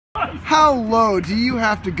How low do you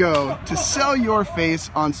have to go to sell your face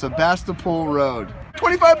on Sebastopol Road?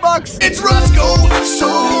 25 bucks! It's Rossco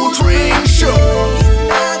Soletrain show,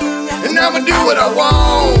 and I'ma do what I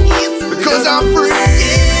want because I'm free.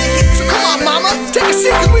 So come on, mama, take a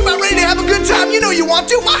seat, cause we about ready to have a good time. You know you want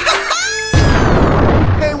to.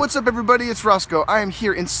 Hey, what's up everybody? It's Rossco. I am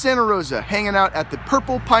here in Santa Rosa, hanging out at the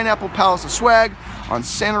Purple Pineapple Palace of Swag on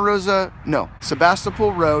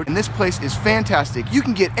Sebastopol Road, and this place is fantastic. You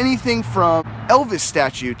can get anything from Elvis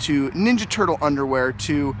statue to Ninja Turtle underwear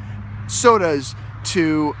to sodas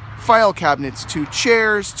to file cabinets to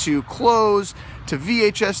chairs to clothes to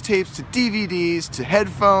VHS tapes to DVDs to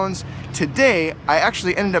headphones. Today, I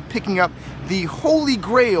actually ended up picking up the holy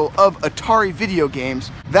grail of Atari video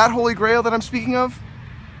games. That holy grail that I'm speaking of?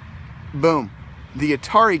 Boom. The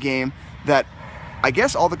Atari game that I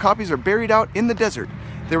guess all the copies are buried out in the desert.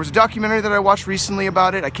 There was a documentary that I watched recently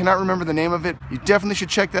about it. I cannot remember the name of it. You definitely should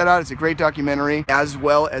check that out. It's a great documentary, as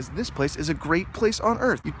well as this place is a great place on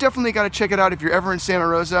earth. You definitely got to check it out if you're ever in Santa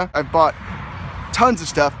Rosa. I've bought tons of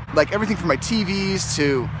stuff, like everything from my TVs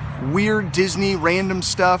to weird Disney random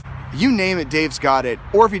stuff. You name it, Dave's got it.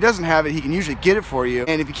 Or if he doesn't have it, he can usually get it for you.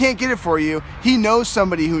 And if he can't get it for you, he knows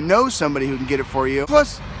somebody who can get it for you.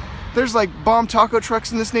 Plus, there's like bomb taco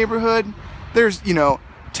trucks in this neighborhood. There's, you know,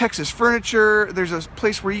 Texas furniture. There's a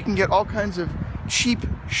place where you can get all kinds of cheap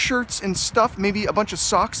shirts and stuff. Maybe a bunch of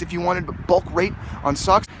socks if you wanted a bulk rate on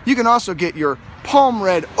socks. You can also get your palm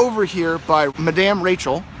read over here by Madame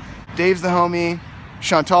Rachel. Dave's the homie.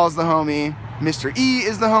 Chantal's the homie. Mr. E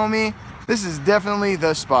is the homie. This is definitely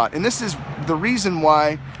the spot. And this is the reason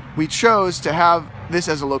why we chose to have this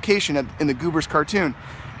as a location in the Gooberz cartoon.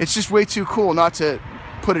 It's just way too cool not to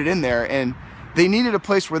put it in there, and they needed a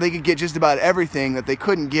place where they could get just about everything that they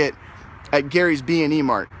couldn't get at Gary's B&E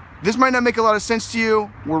Mart. This might not make a lot of sense to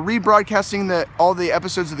you. We're rebroadcasting all the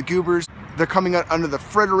episodes of the Gooberz. They're coming out under the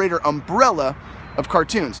Frederator umbrella of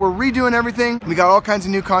cartoons. We're redoing everything. We got all kinds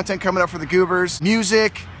of new content coming up for the Gooberz.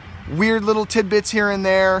 Music, weird little tidbits here and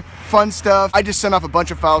there, fun stuff. I just sent off a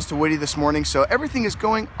bunch of files to Woody this morning, so everything is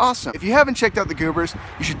going awesome. If you haven't checked out the Gooberz,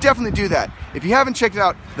 you should definitely do that. If you haven't checked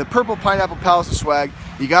out the Purple Pineapple Palace of Swag,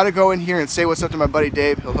 you gotta go in here and say what's up to my buddy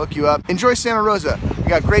Dave. He'll hook you up. Enjoy Santa Rosa. We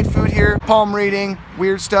got great food here, palm reading,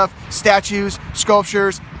 weird stuff, statues,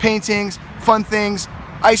 sculptures, paintings, fun things,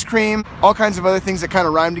 ice cream, all kinds of other things that kind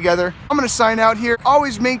of rhyme together. I'm gonna sign out here.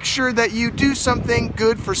 Always make sure that you do something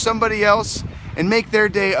good for somebody else and make their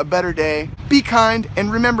day a better day. Be kind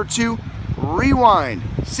and remember to rewind.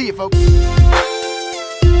 See you, folks.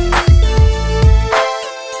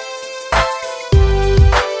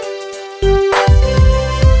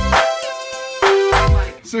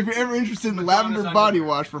 So if you're ever interested in lavender body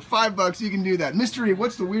wash for $5, you can do that. Mystery,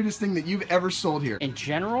 what's the weirdest thing that you've ever sold here? In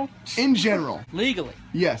general? In general. Legally?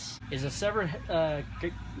 Yes. Is a severed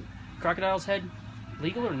crocodile's head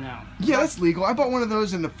legal or no? Yeah, that's legal. I bought one of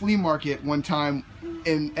those in the flea market one time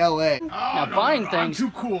in LA. Now buying things,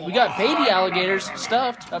 too cool. We got baby alligators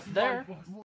stuffed up there.